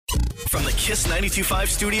From the Kiss 92.5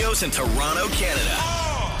 studios in Toronto, Canada.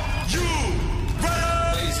 Are you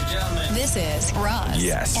ready? Ladies and gentlemen. This is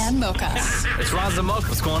Roz and Mocha. It's Roz and Mocha.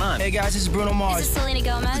 What's going on? Hey guys, this is Bruno Mars. This is Selena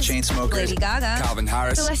Gomez. The Chainsmokers. Lady Gaga. Calvin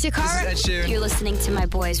Harris. Celestia Cara. This is Ed Sheeran. You're listening to my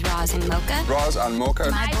boys Roz and Mocha. Roz and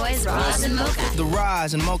Mocha. My boys Roz and Mocha. The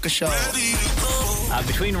Roz and Mocha Show.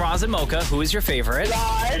 Between Roz and Mocha, who is your favorite?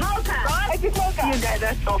 Mocha. Mocha. You guys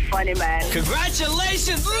are so funny, man.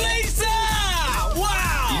 Congratulations, Lisa!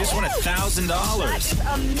 Wow! You just won $1,000. That's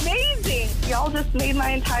amazing. Y'all just made my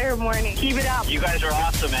entire morning. Keep it up. You guys are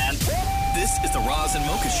awesome, man. This is the Roz and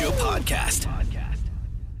Mocha Show podcast.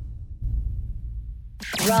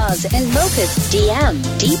 Roz and Mocha's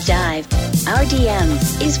DM Deep Dive. Our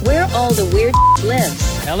DM is where all the weird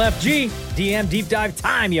lives. LFG, DM Deep Dive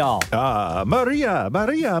time, y'all. Maria,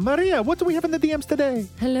 what do we have in the DMs today?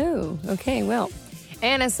 Hello. Okay, well,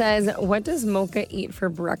 Anna says, what does Mocha eat for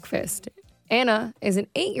breakfast? Anna is an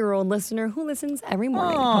 8-year-old listener who listens every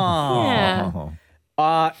morning. Oh.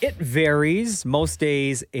 Yeah. It varies. Most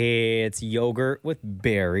days it's yogurt with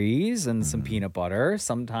berries and some peanut butter.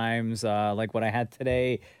 Sometimes, like what I had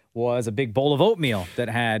today, was a big bowl of oatmeal that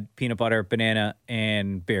had peanut butter, banana,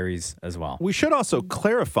 and berries as well. We should also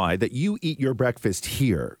clarify that you eat your breakfast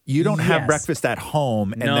here. You don't have breakfast at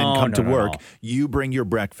home and then come to work. No. You bring your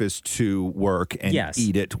breakfast to work and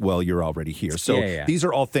eat it while you're already here. So these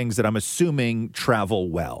are all things that I'm assuming travel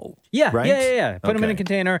well. Yeah, right? Yeah. Put them in a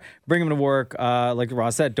container, bring them to work. Like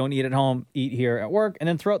Ross said, don't eat at home, eat here at work. And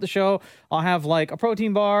then throughout the show, I'll have like a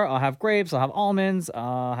protein bar, I'll have grapes, I'll have almonds,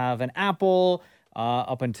 I'll have an apple,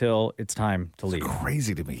 up until it's time to leave. It's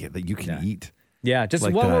crazy to me that you can eat. Yeah, just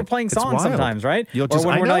like while that. we're playing songs sometimes, right? Or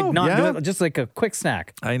when we're like not doing just like a quick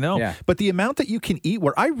snack. I know. Yeah. But the amount that you can eat,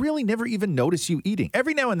 where I really never even notice you eating.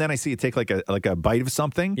 Every now and then I see you take like a bite of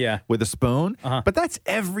something with a spoon. But that's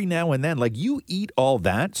every now and then. Like you eat all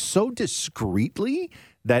that so discreetly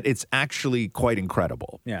that it's actually quite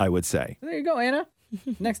incredible, I would say. There you go, Anna.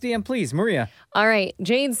 Next DM, please. Maria. All right.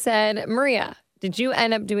 Jade said, Maria, did you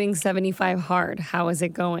end up doing 75 hard? How is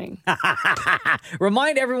it going?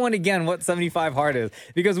 Remind everyone again what 75 hard is,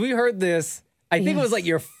 because we heard this, I think it was like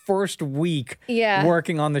your first week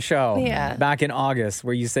working on the show back in August,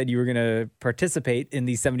 where you said you were going to participate in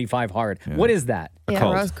the 75 hard. Yeah. What is that?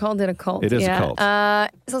 Rose called it a cult. It is a cult.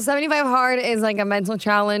 So 75 hard is like a mental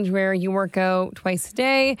challenge where you work out twice a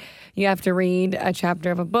day. You have to read a chapter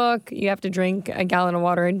of a book. You have to drink a gallon of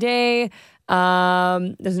water a day.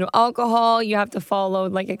 There's no alcohol. You have to follow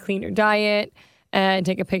like a cleaner diet and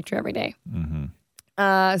take a picture every day.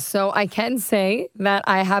 Mm-hmm. So I can say that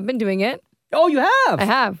I have been doing it. Oh, you have? I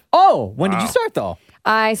have. Oh, when did you start though?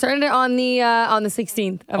 I started it on the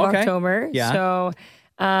 16th of October. Yeah. So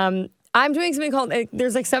I'm doing something called,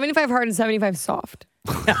 there's like 75 hard and 75 soft.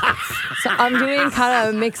 So I'm doing kind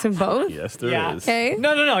of a mix of both. Yes, there is. Okay.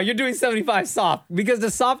 No. You're doing 75 soft because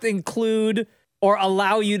the soft include or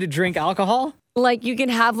allow you to drink alcohol? Like you can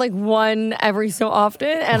have like one every so often,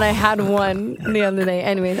 and I had one the other day.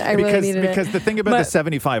 Anyways, I really needed it. Because the thing about the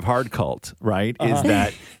 75 hard cult, right,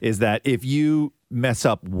 is that if you mess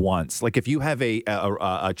up once, like if you have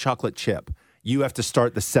a chocolate chip, you have to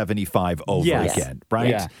start the 75 over again, right?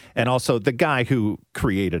 Yeah. And also the guy who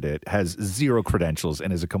created it has zero credentials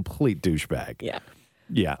and is a complete douchebag. Yeah.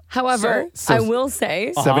 Yeah. However, I will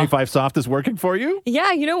say 75 soft is working for you?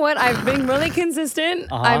 Yeah, you know what? I've been really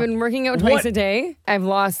consistent. I've been working out twice a day. I've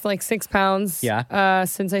lost like 6 pounds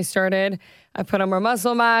since I started. I put on more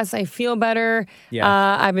muscle mass. I feel better. Yeah.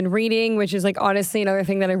 I've been reading, which is like honestly another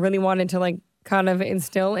thing that I really wanted to like kind of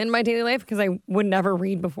instill in my daily life because I would never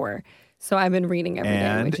read before. So I've been reading every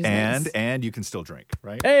day, which is nice. And you can still drink,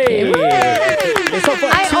 right? Hey! It's so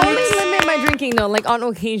fun. I only limit my drinking though, like on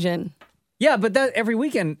occasion. Yeah, but that every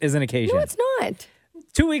weekend is an occasion. No, it's not.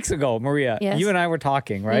 2 weeks ago, Maria, you and I were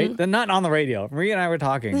talking, right? Not on the radio. Maria and I were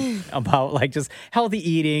talking about like just healthy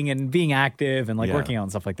eating and being active and like working out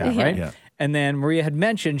and stuff like that, right? Yeah. And then Maria had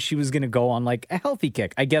mentioned she was going to go on like a healthy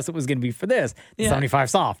kick. I guess it was going to be for this, 75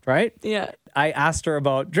 soft, right? Yeah. I asked her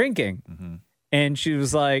about drinking and she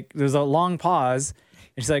was like, there's a long pause.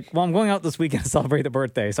 And she's like, well, I'm going out this weekend to celebrate the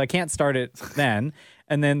birthday, so I can't start it then.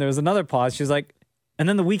 And then there was another pause. She's like, and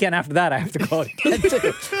then the weekend after that, I have to go again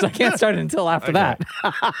too. So I can't start it until after that.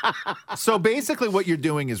 So basically what you're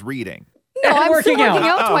doing is reading. No, I'm still working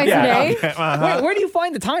out twice a day. Okay. Wait, where do you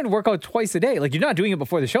find the time to work out twice a day? Like, you're not doing it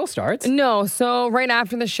before the show starts. No, so right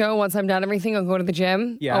after the show, once I'm done everything, I'll go to the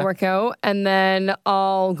gym. Yeah. I'll work out, and then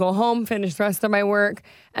I'll go home, finish the rest of my work,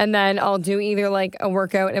 and then I'll do either like a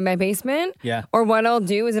workout in my basement. Yeah. Or what I'll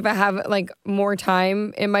do is if I have like more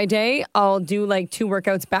time in my day, I'll do like 2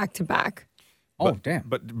 workouts back to back. Damn.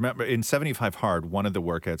 But remember, in 75 Hard, one of the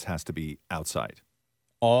workouts has to be outside.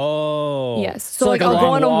 Oh. Yes. So like I'll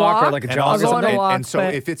go on a walk. Or like a And jog. I'll go on a walk. And so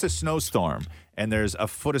if it's a snowstorm and there's a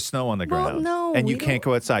foot of snow on the ground no, and we you can't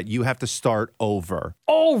go outside, you have to start over.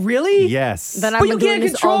 Oh, really? Yes. Then But I'm you doing can't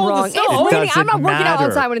this all control the wrong. snow. It's raining. I'm not Doesn't working out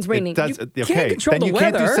matter. outside when it's raining. It does, You okay, can't control then the you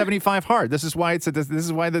can't do weather. 75 Hard. This is why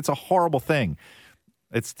that's a horrible thing.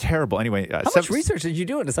 It's terrible. Anyway, How much research did you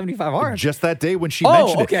do into 75 Hard? Just that day when she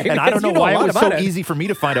mentioned okay, it. And I don't know because you know why a it lot was so about it. easy for me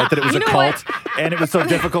to find out that it was a cult, and it was so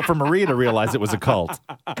difficult for Maria to realize it was a cult.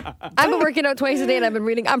 I've been working out twice a day and I've been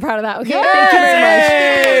reading. I'm proud of that. Okay. Thank you very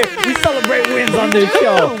much. Hey! We celebrate wins on this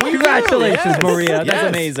show. Congratulations, Yes. Maria. That's Yes.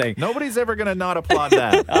 amazing. Nobody's ever going to not applaud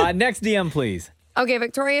that. Next DM, please. Okay,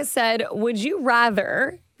 Victoria said, would you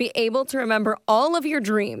rather be able to remember all of your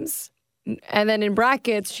dreams? And then in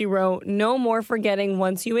brackets, she wrote, no more forgetting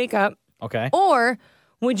once you wake up. Okay. Or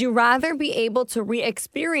would you rather be able to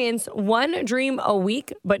re-experience one dream a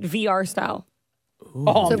week, but VR style? Oh,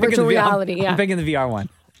 So I'm picking virtual the VR reality, yeah. I'm picking the VR one.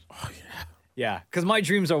 Oh, yeah. Yeah, because my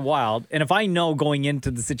dreams are wild. And if I know going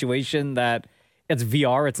into the situation that it's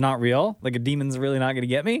VR, it's not real, like a demon's really not going to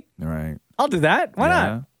get me, Right. I'll do that. Why Yeah.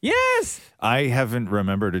 not? Yes. I haven't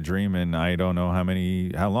remembered a dream in I don't know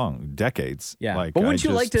how long, decades. Yeah. Like, but wouldn't I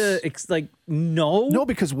you like just- to, know? No,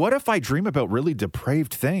 because what if I dream about really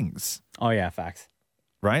depraved things? Oh, yeah, facts.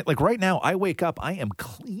 Right? Like right now, I wake up, I am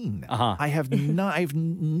clean. Uh-huh. I have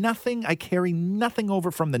nothing, I carry nothing over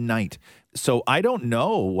from the night. So I don't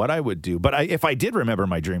know what I would do. But if I did remember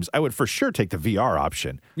my dreams, I would for sure take the VR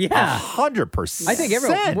option. Yeah. 100%. I think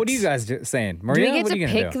everyone, what are you guys saying? Do Maria, we get what are to you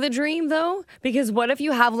going to pick do? the dream, though? Because what if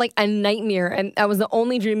you have, like, a nightmare and that was the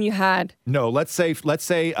only dream you had? No, let's say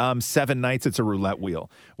 7 nights, it's a roulette wheel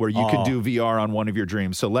where you can do VR on one of your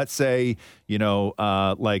dreams. So let's say, you're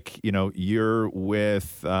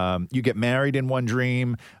with, you get married in one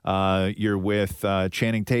dream, you're with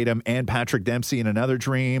Channing Tatum and Patrick Dempsey in another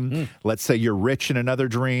dream. Let's say you're rich in another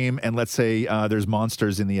dream, and let's say there's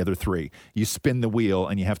monsters in the other three. You spin the wheel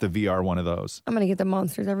and you have to VR one of those. I'm going to get the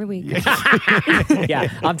monsters every week. Yeah,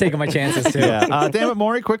 I'm taking my chances too. Yeah. Damn it,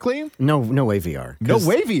 Maury, quickly. No way VR. No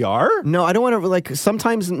way VR? No, I don't want to,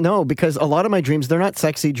 sometimes no, because a lot of my dreams, they're not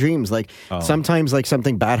sexy dreams. Sometimes,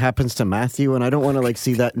 something bad happens to Matthew, and I don't want to,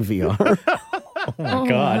 see that in VR. Oh my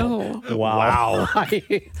God. No. Wow. Do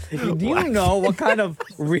you know what kind of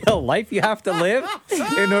real life you have to live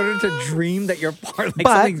in order to dream that your partner,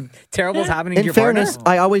 something terrible is happening to In your fairness,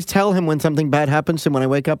 partner? I always tell him when something bad happens to him. When I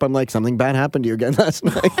wake up, I'm like, something bad happened to you again last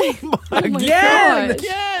night. Again!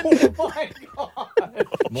 gosh. Oh my God.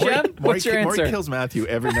 Shem, what's your answer? Maury kills Matthew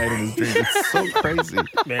every night in his dreams. It's so crazy.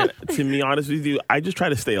 Man, to be honest with you, I just try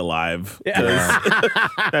to stay alive. Yeah.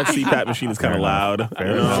 That CPAP machine is kind of loud.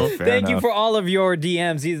 Fair enough. Thank you for all of your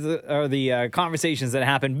DMs. These are the conversations that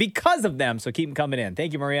happen because of them. So keep them coming in.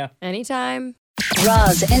 Thank you, Maria. Anytime.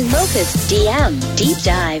 Roz and Mocha's DM Deep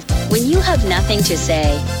Dive. When you have nothing to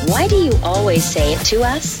say, why do you always say it to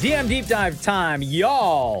us? DM Deep Dive time,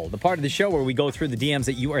 y'all. The part of the show where we go through the DMs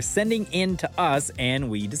that you are sending in to us and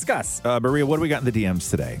we discuss. Maria, what do we got in the DMs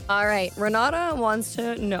today? All right. Renata wants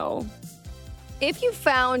to know, if you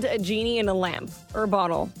found a genie in a lamp or a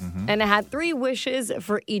bottle and it had 3 wishes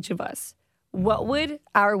for each of us, what would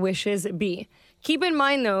our wishes be? Keep in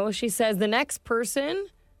mind, though, she says the next person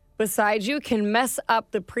beside you can mess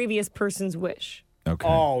up the previous person's wish. Okay.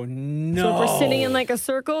 Oh, no. So if we're sitting in a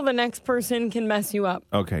circle, the next person can mess you up.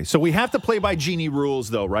 Okay, so we have to play by genie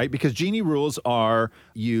rules, though, right? Because genie rules are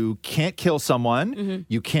you can't kill someone,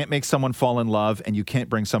 you can't make someone fall in love, and you can't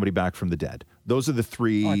bring somebody back from the dead. Those are the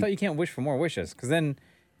 3. Oh, I thought you can't wish for more wishes because then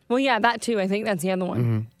Well, yeah, that too. I think that's the other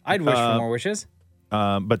one. I'd wish for more wishes.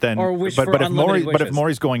 But then, Or wish but, for but if unlimited Maury, but if wishes.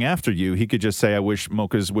 Maury's going after you, he could just say, "I wish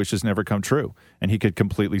Mocha's wishes never come true," and he could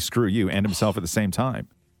completely screw you and himself at the same time.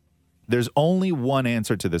 There's only one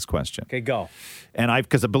answer to this question. Okay, go. And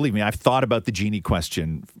because believe me, I've thought about the genie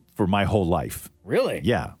question for my whole life. Really?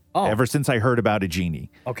 Yeah. Oh. Ever since I heard about a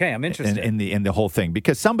genie. Okay, I'm interested. In the whole thing.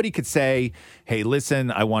 Because somebody could say, hey,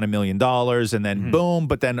 listen, I want $1 million, and then boom,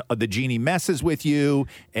 but then the genie messes with you,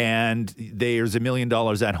 and there's $1 million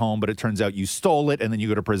at home, but it turns out you stole it, and then you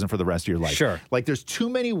go to prison for the rest of your life. Sure. Like, there's too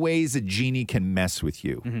many ways a genie can mess with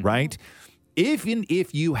you, right? Even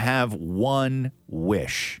if you have one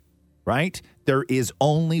wish, right, there is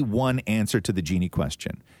only one answer to the genie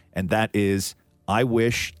question, and that is, I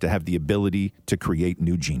wish to have the ability to create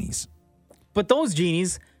new genies. But those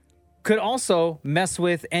genies could also mess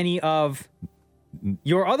with any of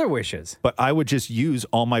your other wishes. But I would just use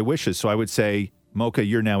all my wishes. So I would say, Mocha,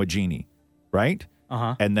 you're now a genie, right?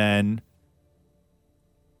 Uh-huh. And then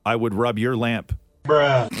I would rub your lamp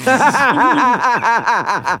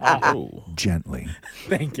Gently.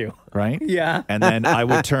 Thank you. Right? Yeah. And then I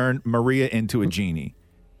would turn Maria into a genie,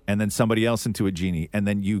 and then somebody else into a genie, and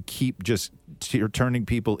then you keep just turning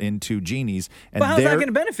people into genies. And But how's that going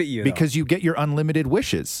to benefit you? Because you get your unlimited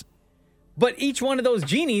wishes. But each one of those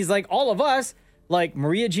genies, like all of us, like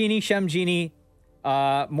Maria Genie, Shem Genie,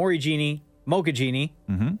 Maury Genie, Mocha Genie,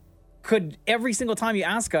 could every single time you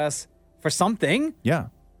ask us for something,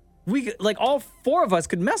 we like all four of us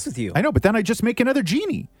could mess with you. I know, but then I just make another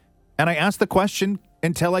genie, and I ask the question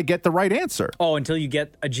until I get the right answer. Oh, until you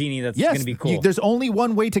get a genie that's going to be cool. There's only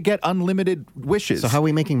one way to get unlimited wishes. So how are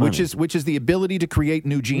we making money? Which is the ability to create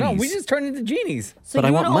new genies. No, we just turn into genies. So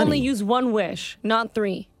you would only use one wish, not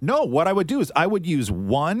 3. No, what I would do is I would use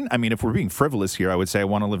one. I mean, if we're being frivolous here, I would say I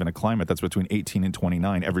want to live in a climate that's between 18 and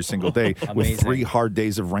 29 every single day with 3 hard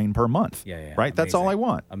days of rain per month. Yeah. Right? That's all I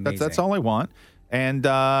want. That's all I want. And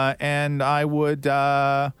I would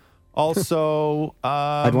also...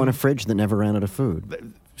 I'd want a fridge that never ran out of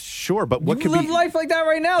food. Sure, but what you could live be... life like that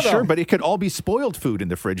right now, though. Sure, but it could all be spoiled food in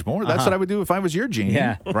the fridge more. That's what I would do if I was your genie.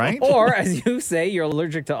 Yeah. Right? Or, as you say, you're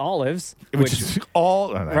allergic to olives. Which is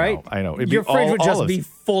all... Right? I know. It'd Your be fridge all would just olives. be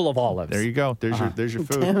full of olives. There you go. There's your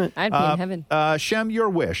food. Damn it. I'd be in heaven. Shem, your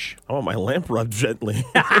wish. I want my lamp rubbed gently.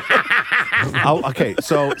 Okay,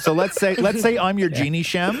 so let's say I'm your genie,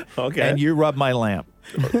 Shem. Okay. And you rub my lamp.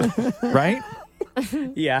 Right?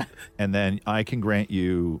 Yeah. And then I can grant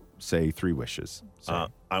you, say, 3 wishes. So,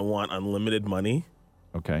 I want unlimited money.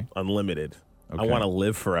 okay. Unlimited. Okay. I want to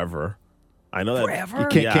live forever. I know that. Forever? You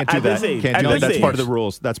can't do at that. this age. Can't At do that. this That's part of age. the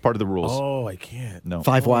rules. That's part of the rules. Oh, I can't. No.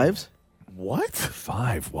 5 wives? What?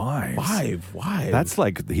 5 wives. 5 wives. That's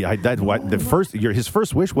like his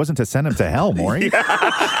first wish wasn't to send him to hell, Maury.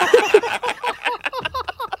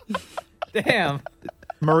 Damn.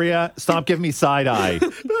 Maria, stop giving me side eye.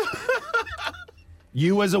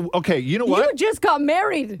 You know what? You just got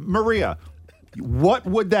married. Maria, what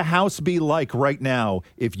would the house be like right now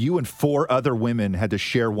if you and 4 other women had to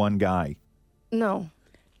share one guy? No.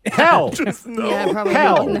 Hell. Yeah, probably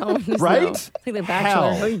Hell. no. Just Right? no. It's like The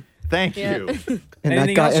Bachelor. Hell. Thank you. And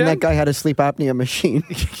Anything else, that Shem? guy had a sleep apnea machine.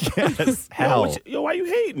 Yes. Hell. Yo, why you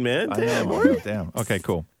hating, man? I Damn, know. Maury. Damn. Okay,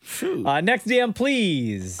 cool. Next DM,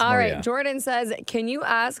 please. All Maria. right, Jordan says, can you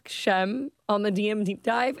ask Shem on the DM deep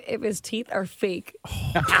dive if his teeth are fake?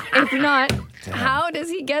 If not, how does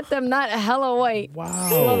he get them that hella white? Wow.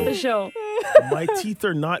 Love the show. My teeth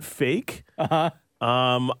are not fake. Do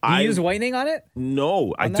you use whitening on it?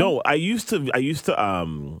 No, I that? don't. I used to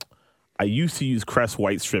use Crest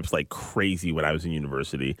white strips like crazy when I was in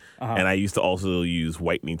university. And I used to also use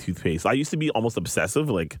whitening toothpaste. I used to be almost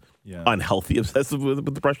obsessive, unhealthy obsessive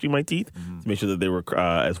with brushing my teeth to make sure that they were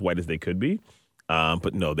as white as they could be.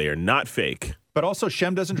 But no, they are not fake. But also,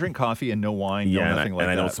 Shem doesn't drink coffee and no wine, no nothing like that.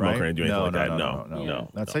 And I don't smoke right? or anything like that. No.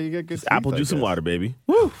 That's how you get good teeth, Apple I juice and guess. water, baby.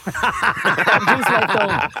 Like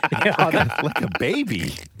a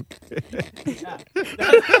baby.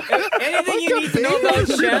 Anything you need to know about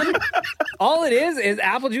Shem, all it is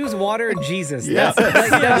apple juice, water, and Jesus. Yeah.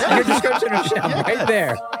 That's your description of Shem right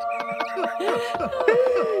there.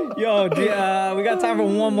 Yo, we got time for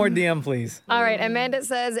one more DM, please. All right, Amanda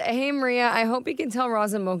says, hey, Maria, I hope you can tell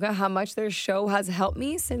Roz and Mocha how much their show has helped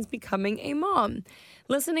me since becoming a mom.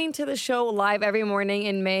 Listening to the show live every morning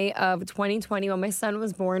in May of 2020 when my son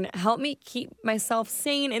was born helped me keep myself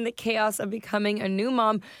sane in the chaos of becoming a new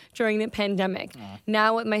mom during the pandemic.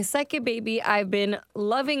 Now with my second baby, I've been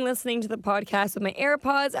loving listening to the podcast with my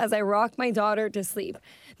AirPods as I rock my daughter to sleep.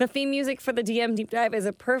 The theme music for the DM Deep Dive is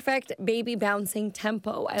a perfect baby bouncing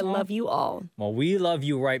tempo. I love you all. Well, we love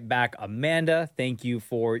you right back, Amanda. Thank you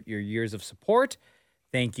for your years of support.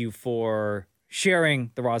 Thank you for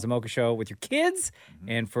sharing the Roz and Mocha Show with your kids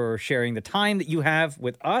and for sharing the time that you have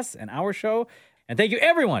with us and our show. And thank you,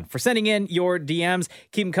 everyone, for sending in your DMs.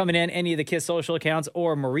 Keep them coming in, any of the Kiss social accounts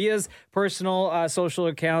or Maria's personal social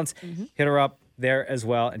accounts. Hit her up there as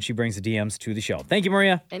well, and she brings the DMs to the show. Thank you,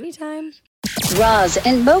 Maria. Anytime. Roz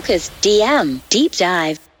and Mocha's DM Deep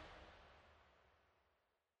Dive.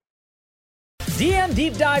 DM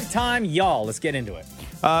Deep Dive time, y'all. Let's get into it.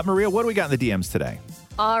 Maria, what do we got in the DMs today?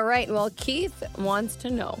 All right. Well, Keith wants to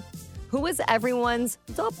know, who is everyone's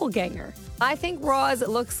doppelganger? I think Roz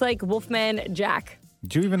looks like Wolfman Jack.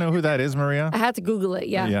 Do you even know who that is, Maria? I had to Google it.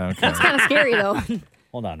 Yeah. Yeah, okay. That's kind of scary, though.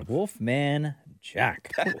 Hold on. Wolfman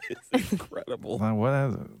Jack. It's incredible.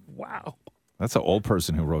 Wow. That's an old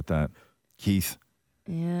person who wrote that. Keith.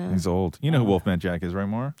 Yeah. He's old. You know who Wolfman Jack is, right,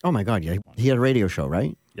 Maura? Oh, my God. Yeah. He had a radio show,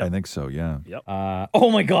 right? I think so, yeah. Yep. Oh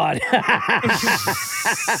my God.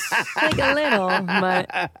 Like a little,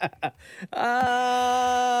 but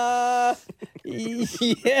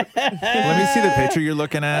yeah. Let me see the picture you're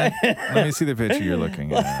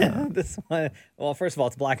looking at. This one. Well, first of all,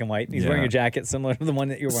 it's black and white. He's Yeah. wearing a jacket similar to the one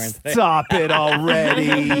that you're wearing today. Stop it already.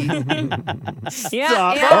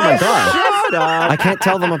 yeah. Oh my God. Shut up. I can't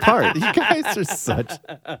tell them apart. You guys are such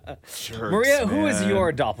jerks, Maria, who is man.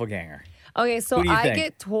 your doppelganger? Okay, so Who do you I think?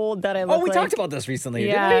 get told that I look Oh, we like, talked about this recently,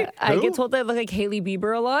 Yeah, didn't we? I Who? get told that I look like Hailey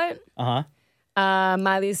Bieber a lot.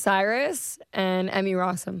 Miley Cyrus and Emmy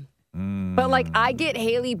Rossum. But like I get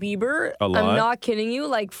Hailey Bieber, A lot? I'm not kidding you,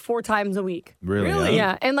 like 4 times a week. Really?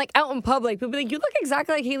 Yeah. And like out in public, people be like, you look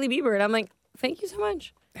exactly like Hailey Bieber. And I'm like, thank you so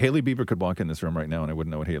much. Haley Bieber could walk in this room right now and I wouldn't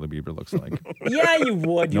know what Haley Bieber looks like. Yeah, you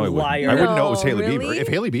would, you No, I wouldn't. liar. I wouldn't know it was No, Haley Bieber. really? If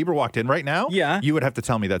Haley Bieber walked in right now, Yeah. you would have to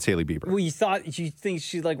tell me that's Haley Bieber. Well, you think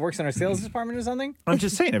she like works in our sales department or something? I'm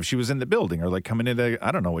just saying, if she was in the building or like coming into,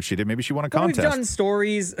 I don't know what she did. Maybe she won a Well, contest. we've done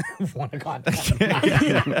stories. Won a contest.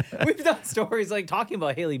 We've done stories like talking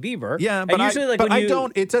about Haley Bieber. Yeah, And but, usually, like, but when I you-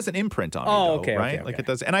 don't. It doesn't imprint on me, Oh, though, okay, right? okay, Like okay. it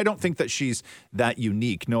does, and I don't think that she's that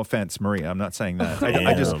unique. No offense, Maria. I'm not saying that. I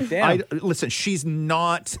Damn. just, Damn. listen. She's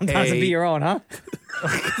not. Sometimes it'd be your own, huh?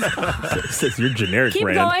 It's your generic Keep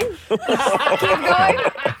brand. going. Keep going.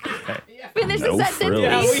 Finish No the sentence, frills.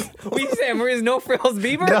 Yeah, please. we say Maria's no frills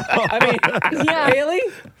Bieber. I mean, Yeah. Haley,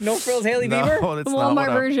 no frills Haley Bieber. No, that's The not Walmart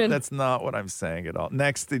what version. That's not what I'm saying at all.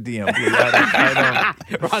 Next to DM, please. I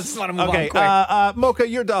Ross, just want to move don't. Okay, on quick. Mocha,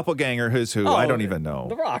 your doppelganger. Who's who? I don't even know.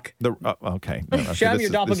 The Rock. Okay. No, okay, Shem, this your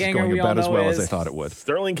is doppelganger, going we all about as know well as I is- thought it would.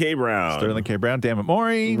 Sterling K. Brown. Sterling K. Brown. Damn it,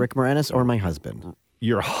 Maury. Rick Moranis or my husband.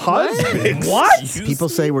 Your husband? What? People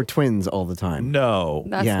say we're twins all the time. No.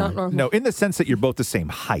 That's Yeah. not normal. No, in the sense that you're both the same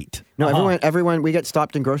height. No, everyone, we get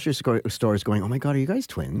stopped in grocery stores going, oh my God, are you guys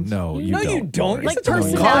twins? No, you No, don't. you don't. Maury. You're Like such a liar.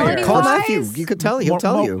 personality Call wise? Matthew. You could tell. He'll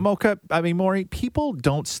tell you. Mocha, I mean, Maury, people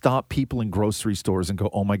don't stop people in grocery stores and go,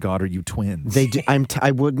 oh my God, are you twins? They do, I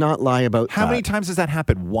would not lie about How that. many times has that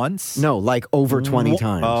happened? Once? No, like over 20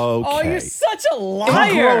 times. Okay. Oh, you're such a In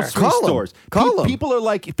liar. grocery Call 'em. stores. Call 'em. People are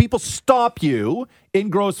like, if people stop you in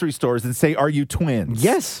grocery stores and say, are you twins?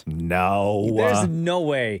 Yes. No. There's no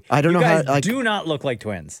way. I don't you know how, guys like- do not look like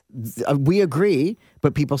twins. We agree,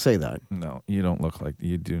 but people say that. No, you do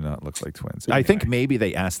not look like twins. I think maybe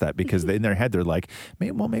they asked that because in their head they're like,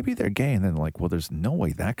 maybe they're gay, and then like, well, there's no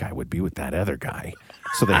way that guy would be with that other guy,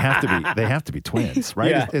 so they have to be twins,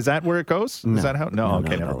 right? Yeah. Is that where it goes? No. Is that how? No,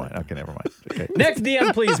 okay, no, never no. mind. Okay, never mind. Okay. Next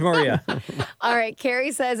DM, please, Maria. All right,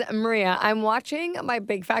 Carrie says, Maria, I'm watching my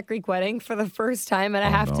Big Fat Greek Wedding for the first time, and I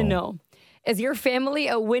have to know, is your family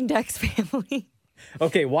a Windex family?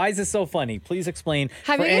 Okay, why is this so funny? Please explain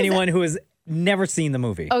Have for you guys- anyone who has never seen the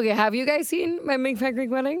movie. Okay, have you guys seen my Big Fat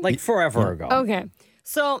Greek Wedding? Like forever ago. Okay.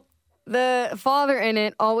 So the father in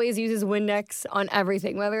it always uses Windex on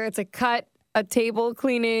everything, whether it's a cut, a table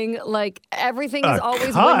cleaning, like everything is A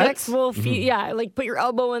always cut? Windex will feed. Yeah, like put your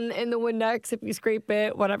elbow in the Windex if you scrape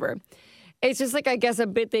it, whatever. It's just like, I guess, a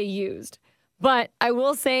bit they used. But I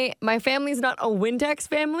will say my family's not a Windex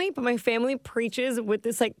family, but my family preaches with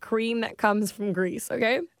this like cream that comes from Greece,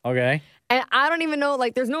 okay? Okay. And I don't even know,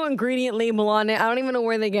 like, there's no ingredient label on it. I don't even know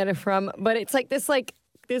where they get it from, but it's like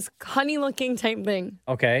this honey-looking type thing.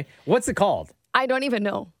 Okay. What's it called? I don't even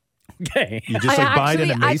know. Okay. You just like buy it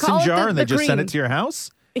in a I mason call it jar the- and they the just send it cream. to your house?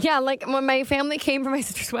 Yeah, like when my family came for my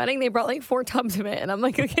sister's wedding, they brought like 4 tubs of it, and I'm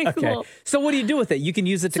like, okay, Okay. cool. So what do you do with it? You can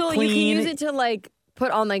use it to So clean. you can use it to like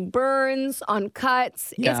put on like burns, on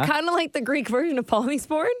cuts. Yeah. It's kind of like the Greek version of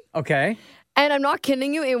polysporin. Okay. And I'm not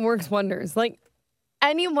kidding you, it works wonders. Like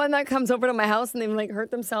anyone that comes over to my house and they've like hurt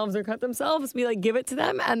themselves or cut themselves, we like give it to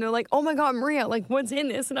them and they're like, oh my God, Maria, like what's in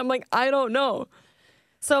this? And I'm like, I don't know.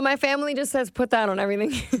 So my family just says put that on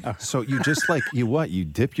everything. So you just like, you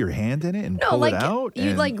dip your hand in it and No, pull like it out? you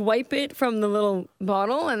and- like wipe it from the little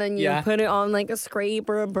bottle and then you Yeah. put it on like a scrape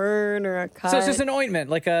or a burn or a cut. So it's just an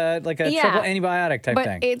ointment, like a Yeah. triple antibiotic type but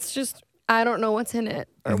thing. it's just, I don't know what's in it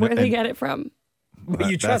or And- where they and- get it from.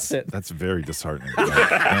 But you trust it. That's very disheartening.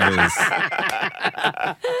 That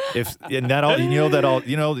is,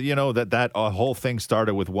 that whole thing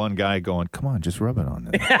started with one guy going, "Come on, just rub it on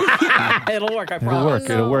it. It'll work, I It'll promise. work.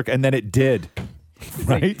 It'll work," and then it did.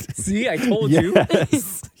 Right? See, I told you.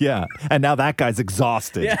 Yes. Yeah. And now that guy's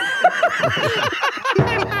exhausted. Yeah.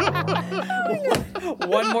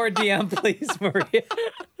 One more DM, please, Maria.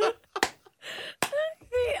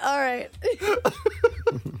 All right.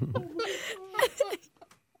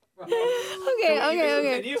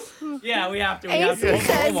 Okay. Yeah, we have to. AC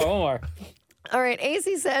says- One more. All right.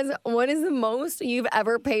 AC says, what is the most you've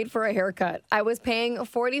ever paid for a haircut? I was paying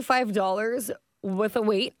 $45 with a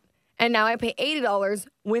weight, and now I pay $80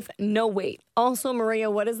 with no weight. Also, Maria,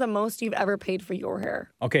 what is the most you've ever paid for your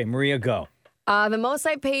hair? Okay, Maria, go. The most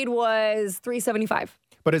I paid was $375.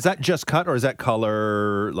 But is that just cut or is that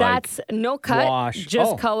color? That's no cut, wash.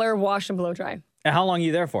 just color, wash, and blow dry. And how long are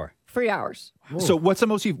you there for? 3 hours. So what's the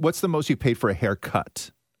most you paid for a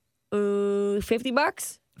haircut?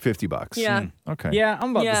 $50. $50. Yeah. Okay. Yeah,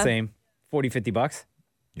 I'm about the same. $40-$50.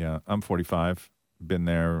 Yeah, I'm 45. Been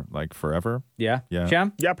there like forever. Yeah. Yeah.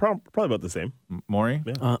 Shem? Yeah, probably about the same. Maury?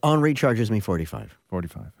 Yeah. Henri charges me 45.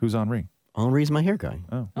 45. Who's Henri? Henri's my hair guy.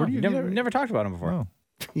 Oh, Where do you never talked about him before. Oh.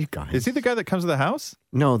 You guys. Is he the guy that comes to the house?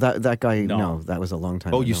 No, that guy. No, that was a long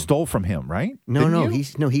time. Oh, ago. you stole from him, right? No, Didn't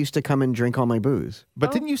you? he used to come and drink all my booze.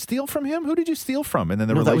 But didn't you steal from him? Who did you steal from? And then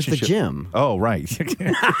the No, that was the relationship. gym. Oh, right.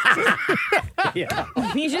 Yeah.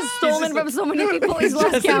 He's just stolen from so many people. He's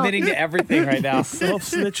lost Just count. admitting to everything right now.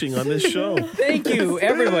 Self-snitching on this show. Thank you,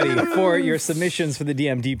 everybody, for your submissions for the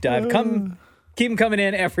DM Deep Dive. Keep them coming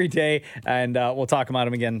in every day, and we'll talk about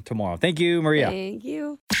them again tomorrow. Thank you, Maria. Thank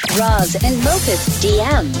you. Roz and Mocha's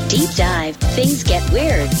DM Deep Dive. Things get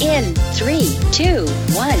weird in 3, 2,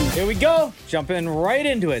 1. Here we go. Jumping right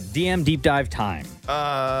into it. DM Deep Dive time.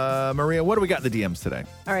 Maria, what do we got in the DMs today?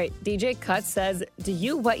 All right. DJ Cut says, do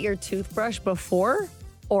you wet your toothbrush before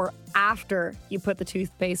or after you put the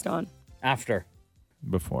toothpaste on? After.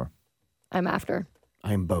 Before. I'm after.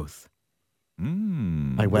 I'm both.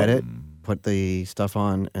 I wet it, put the stuff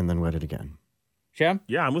on, and then wet it again. Shem?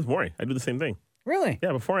 Yeah, I'm with Maury. I do the same thing. Really?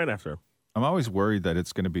 Yeah, before and after. I'm always worried that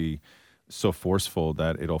it's going to be so forceful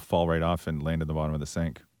that it'll fall right off and land at the bottom of the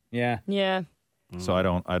sink. Yeah. Yeah. So I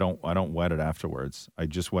don't wet it afterwards. I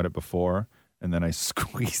just wet it before, and then I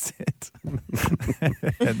squeeze it,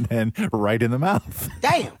 and then right in the mouth.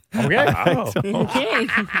 Damn. Okay. Okay.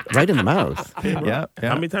 Right in the mouth. Yeah.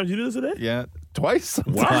 How many times do you do this a day? Yeah, twice.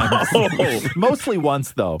 Wow. Sometimes. Mostly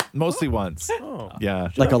once, though. Mostly once. Oh. Yeah.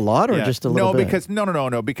 Like a lot or just a little bit?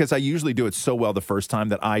 No, because I usually do it so well the first time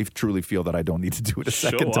that I truly feel that I don't need to do it a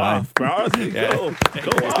second time. Off, bro. Go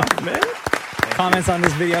off, man. Comments on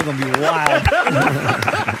this video are going to be wild.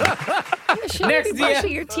 Next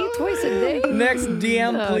brushing your teeth twice a day. Next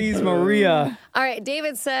DM, please, Maria. All right.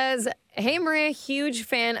 David says, hey, Maria, huge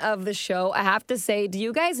fan of the show. I have to say, do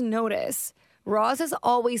you guys notice Roz is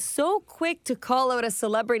always so quick to call out a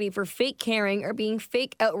celebrity for fake caring or being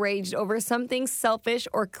fake outraged over something selfish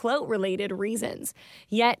or clout-related reasons.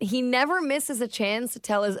 Yet he never misses a chance to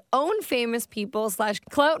tell his own famous people /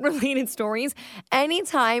 clout-related stories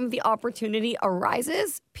anytime the opportunity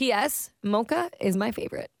arises. P.S. Mocha is my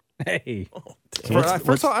favorite. Hey.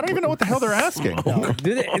 First of all, I don't even know what the hell they're asking.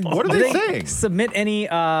 What are they saying? Submit any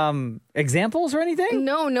examples or anything?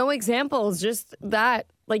 No examples. Just that.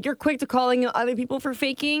 Like, you're quick to calling out other people for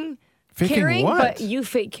faking caring, what? but you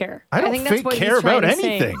fake care. I don't think that's fake what care he's trying about to say.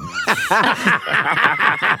 anything.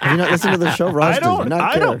 Have you not listened to the show? Roz does not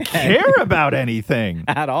I care. don't care about anything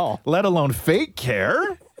At all. let alone fake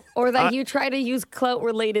care. Or that you try to use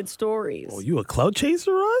clout-related stories. Oh, you a clout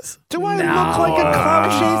chaser, Roz? Do I look like a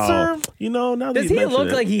clout chaser? You know, now Does that you he mention look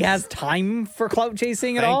it. like he has time for clout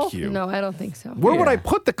chasing at all? Thank you. No, I don't think so. Where would I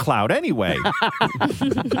put the clout anyway?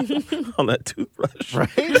 on that toothbrush? Right?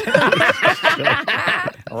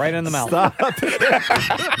 Right in the mouth. Stop.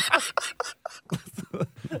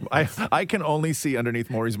 I can only see underneath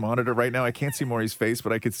Maury's monitor right now. I can't see Maury's face,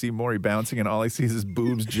 but I could see Maury bouncing, and all I see is his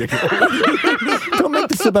boobs jiggling. Don't make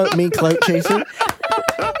this about me, clout chasing.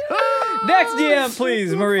 Next DM,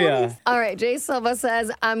 please, Maria. All right, Jay Silva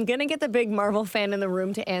says, I'm going to get the big Marvel fan in the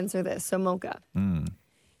room to answer this. So, Mocha.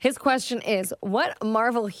 His question is, what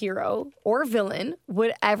Marvel hero or villain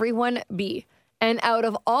would everyone be? And out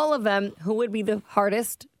of all of them, who would be the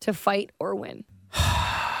hardest to fight or win?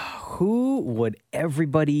 Who would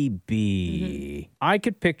everybody be? I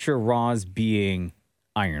could picture Roz being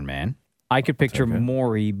Iron Man. I could picture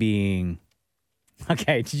Maury being...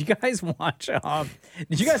 Okay, did you guys watch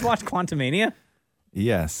Quantumania?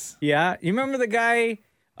 Yes. Yeah? You remember the guy,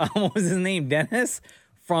 what was his name, Dennis?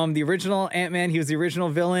 From the original Ant-Man, he was the original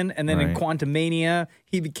villain, and then in Quantumania,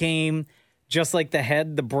 he became just like the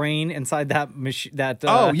head, the brain inside that machine.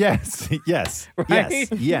 Oh, yes. Yes. Right?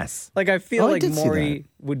 Yes. Like, I feel like did see Maury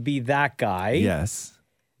would be that guy. Yes.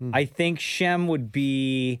 I think Shem would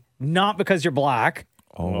be, not because you're black.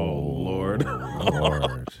 Oh, Lord.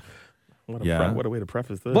 What a way to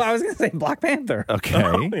preface this. Well, I was going to say Black Panther.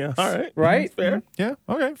 Okay. Yeah, all right. Right? Fair. Yeah.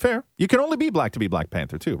 Okay. Fair. You can only be black to be Black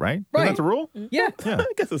Panther, too, right? Right. Is that the rule? Yeah. I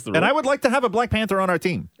guess that's the rule. And I would like to have a Black Panther on our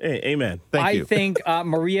team. Hey, amen. Thank you. I think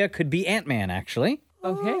Maria could be Ant-Man, actually.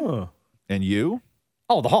 Okay. Oh. And you?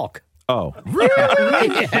 Oh, the Hulk. Oh.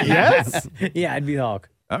 Really? Yes? Yeah, I'd be the Hulk.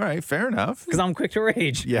 All right, fair enough. Because I'm quick to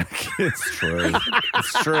rage. Yeah, it's true.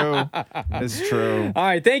 It's true. It's true. All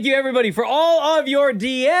right, thank you, everybody, for all of your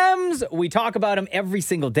DMs. We talk about them every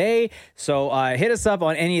single day. So hit us up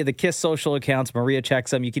on any of the KISS social accounts. Maria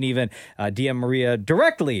checks them. You can even DM Maria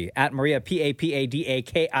directly at Maria,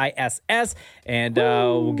 PAPADAKISS, and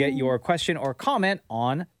we'll get your question or comment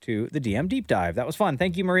on to the DM Deep Dive. That was fun.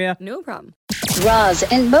 Thank you, Maria. No problem. Roz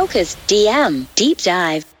and Mocha's DM Deep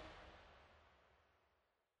Dive.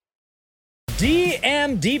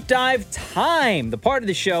 DM Deep Dive time, the part of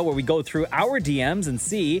the show where we go through our DMs and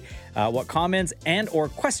see what comments and or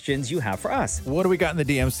questions you have for us. What do we got in the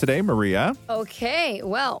DMs today, Maria? Okay,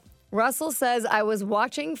 well, Russell says, I was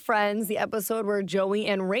watching Friends, the episode where Joey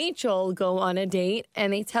and Rachel go on a date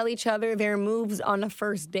and they tell each other their moves on a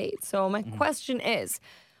first date. So my question is,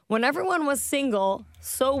 when everyone was single,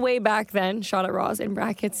 so way back then, shot at Roz in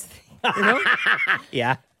brackets, you know?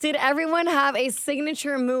 Yeah. Did everyone have a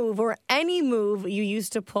signature move or any move you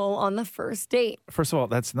used to pull on the first date? First of all,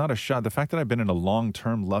 that's not a shot. The fact that I've been in a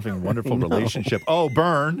long-term, loving, wonderful relationship. Oh,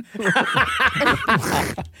 burn.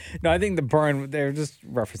 No, I think the burn, they're just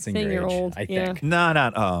referencing your age, old, I yeah. think.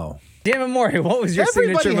 No. Damn it, Maury, what was your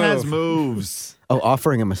signature move? Everybody has moves. Oh,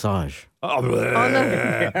 offering a massage. Oh,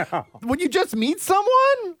 when you just meet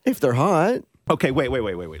someone? If they're hot. Okay, wait.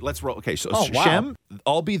 Let's roll. Okay, so wow. Shem,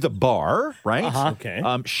 I'll be the bar, right? Okay.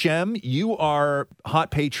 Shem, you are hot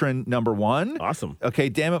patron number 1. Awesome. Okay,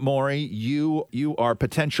 damn it, Maury, you are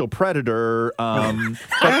potential predator,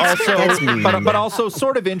 but also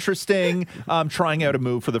sort of interesting, trying out a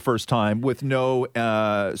move for the first time with no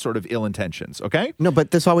sort of ill intentions. Okay. No,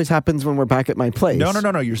 but this always happens when we're back at my place. No.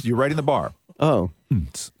 You're right in the bar. Oh.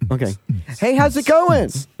 Okay. Hey, how's it going?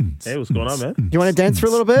 Hey, what's going on, man? You want to dance for a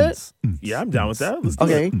little bit? Yeah, I'm down with that. Let's do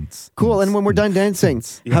Okay. it. Cool. And when we're done dancing,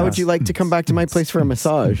 how would you like to come back to my place for a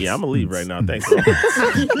massage? Yeah, I'm going to leave right now. Thanks. Okay.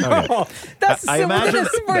 That's I imagine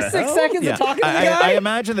the first 6 seconds of talking to the guy. I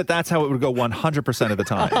imagine that's how it would go 100% of the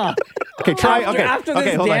time. Okay, try. After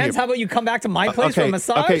this dance, how about you come back to my place for a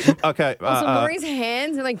massage? Okay. Also, Maury's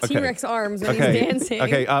hands are like T-Rex arms when he's dancing.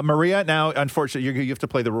 Okay, Maria, now, unfortunately, you have to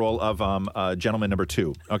play the role of gentleman number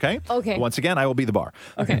 2, okay? Okay. Once again, I will be the bar.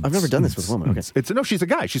 Okay. I've never done this with a woman. Okay. No, she's a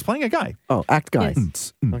guy. She's playing a guy. Oh, act guy.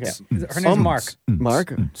 Yes. Okay. Her name's Mark.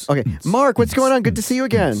 Mark? Okay. Mark, what's going on? Good to see you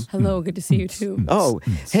again. Hello, good to see you too. Oh,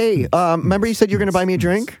 hey, remember you said you were going to buy me a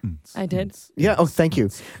drink? I did. Yeah. Oh, thank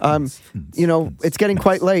you. It's getting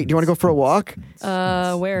quite late. Do you want to go for a walk?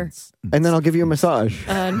 Where? And then I'll give you a massage.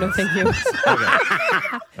 No, thank you.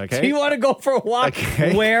 Okay. Do you want to go for a walk?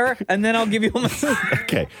 Okay. Where? And then I'll give you a massage.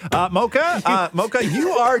 Okay. Mocha, you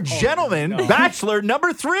are gentleman bachelor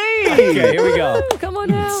number 3. Okay, here we go. Come on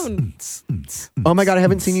down. Oh my God, I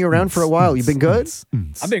haven't seen you around for a while. You been good?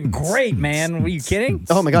 I've been great, man. Were you kidding?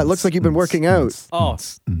 Oh my God, it looks like you've been working out. Oh,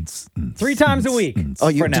 3 times a week.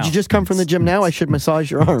 Oh, did you just come from the gym now? I should massage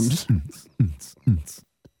your arms.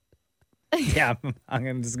 Yeah, I'm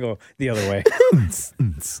going to just go the other way.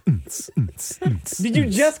 Did you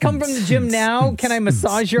just come from the gym now? Can I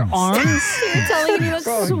massage your arms? You're telling me you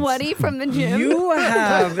look sweaty from the gym? You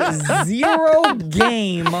have 0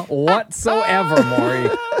 game whatsoever, Maury.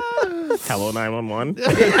 Hello, 911.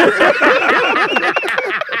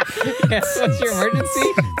 Yes, what's your emergency?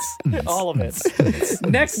 All of it.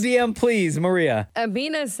 Next DM, please, Maria.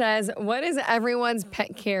 Abina says, what is everyone's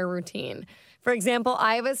pet care routine? For example,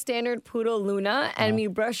 I have a standard poodle, Luna, and we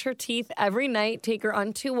brush her teeth every night, take her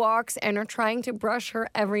on 2 walks, and are trying to brush her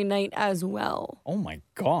every night as well. Oh, my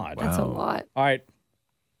God. That's a lot. All right,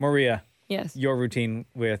 Maria. Yes. Your routine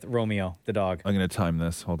with Romeo, the dog. I'm going to time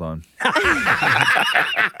this. Hold on.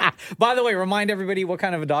 By the way, remind everybody, what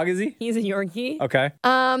kind of a dog is he? He's a Yorkie. Okay.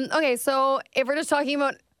 Okay, so if we're just talking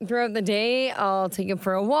about throughout the day, I'll take him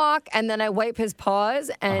for a walk, and then I wipe his paws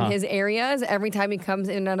and his areas every time he comes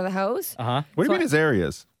in and out of the house. Uh-huh. What do you mean his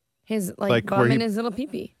areas? His, Like bum where he- and his little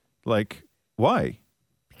pee-pee. Like, why?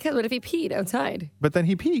 Because what if he peed outside? But then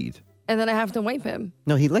he peed. And then I have to wipe him.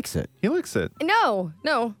 No, he licks it. He licks it. No.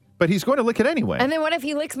 But he's going to lick it anyway. And then what if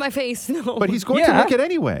he licks my face? No. But he's going to lick it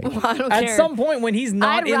anyway. Well, I don't At care. some point when he's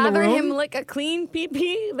not I'd in the rather room. him lick a clean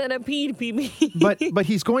pee-pee than a peed pee-pee. But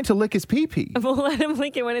he's going to lick his pee-pee. We'll let him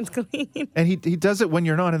lick it when it's clean. And he does it when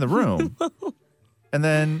you're not in the room. And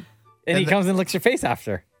then... And he comes and licks your face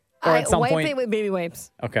after. Or I at some wipe point. it with baby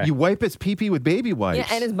wipes. Okay. You wipe his pee-pee with baby wipes.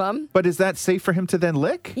 Yeah, and his bum. But is that safe for him to then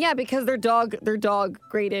lick? Yeah, because they're dog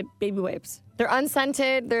graded baby wipes. They're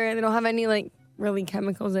unscented. They don't have any really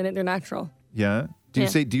chemicals in it. They're natural. Yeah. Do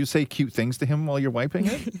you say cute things to him while you're wiping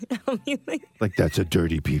it? Like, that's a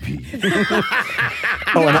dirty pee-pee.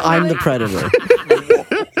 Oh, and I'm the predator.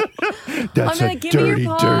 That's I'm a gonna give me your dirty,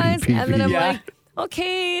 paws, dirty pee-pee. and then I'm like,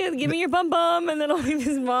 okay, give me your bum bum, and then I'll leave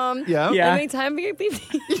his mom. Yeah. And make time for your pee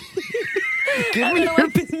pee. Give me your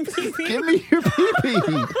pee-pee.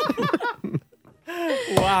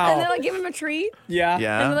 Wow. And then I'll give him a treat. Yeah. And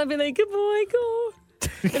then I'll be like, good boy, go.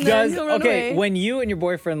 And then he'll run okay, away. when you and your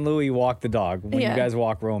boyfriend Louie walk the dog, when you Yeah. guys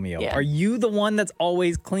walk Romeo, Yeah. are you the one that's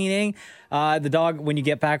always cleaning the dog when you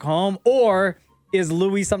get back home? Or is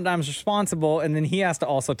Louie sometimes responsible and then he has to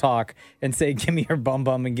also talk and say, give me your bum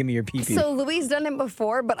bum and give me your pee pee? So Louis done it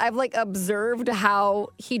before, but I've like observed how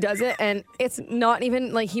he does it, and it's not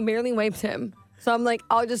even like he barely wipes him. So I'm like,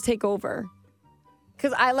 I'll just take over.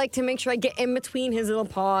 Because I like to make sure I get in between his little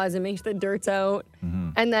paws and make sure the dirt's out. Mm-hmm.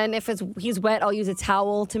 And then if he's wet, I'll use a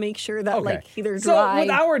towel to make sure that like they're So dry. with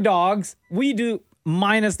our dogs, we do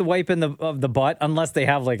minus the wiping of the butt, unless they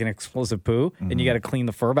have like an explosive poo and you got to clean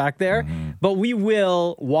the fur back there. But we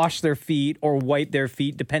will wash their feet or wipe their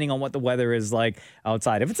feet depending on what the weather is like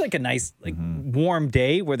outside. If it's like a nice like warm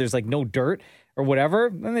day where there's like no dirt or whatever,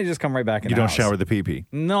 then they just come right back in You the don't house. shower the pee-pee.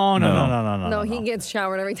 No. No, he gets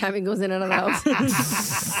showered every time he goes in and out of the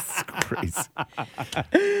house.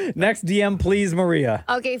 Crazy. Next DM, please, Maria.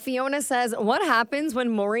 Okay, Fiona says, what happens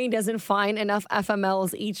when Maury doesn't find enough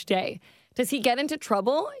FMLs each day? Does he get into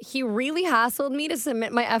trouble? He really hassled me to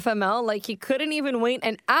submit my FML. Like, he couldn't even wait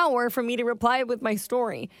an hour for me to reply with my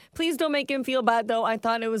story. Please don't make him feel bad, though. I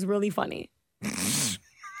thought it was really funny.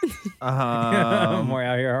 More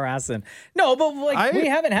out here harassing. No, but like we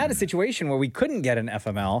haven't had a situation where we couldn't get an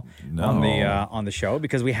FML on the show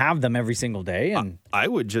because we have them every single day. And I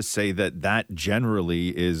would just say that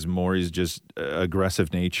generally is Maury's just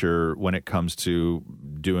aggressive nature when it comes to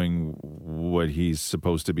doing what he's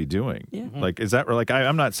supposed to be doing. Yeah. Like, is that like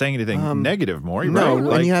I'm not saying anything negative, Maury? No,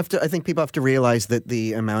 right? and you have to. I think people have to realize that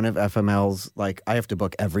the amount of FMLs, like I have to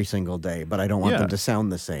book every single day, but I don't want them to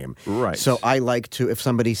sound the same. Right. So I like to, if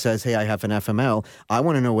somebody says, "Hey, I have an FML," I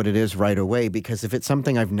want to know what it is right away because if it's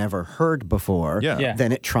something I've never heard before,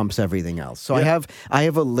 then it trumps everything else. So I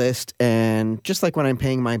have a list, and just like when I'm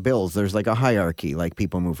paying my bills, there's like a hierarchy. Like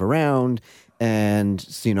people move around. And,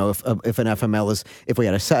 you know, if an FML is, if we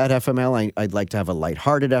had a sad FML, I'd like to have a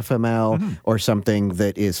lighthearted FML or something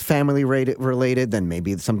that is family related, then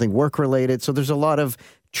maybe something work related. So there's a lot of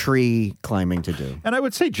tree climbing to do. And I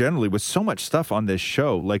would say generally with so much stuff on this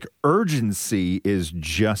show, like urgency is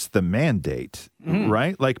just the mandate,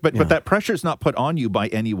 right? Like, but that pressure is not put on you by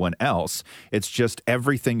anyone else. It's just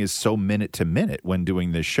everything is so minute to minute when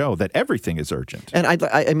doing this show that everything is urgent. And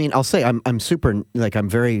I mean, I'll say I'm super, like, I'm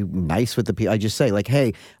very nice with the people. I just say like,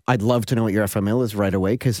 hey, I'd love to know what your FML is right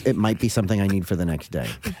away because it might be something I need for the next day.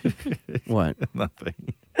 What?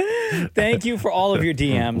 Nothing. Thank you for all of your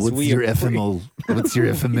DMs. What's your FML? What's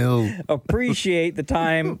your FML? Appreciate the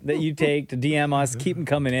time that you take to DM us. Keep them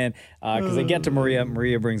coming in because they get to Maria.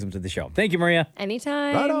 Maria brings them to the show. Thank you, Maria.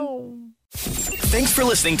 Anytime. Thanks for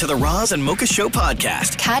listening to the Roz and Mocha Show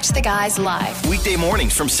podcast. Catch the guys live Weekday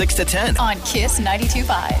mornings from 6 to 10 on Kiss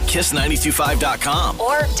 92.5. KISS925.com.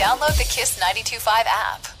 Or download the Kiss 92.5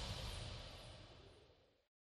 app.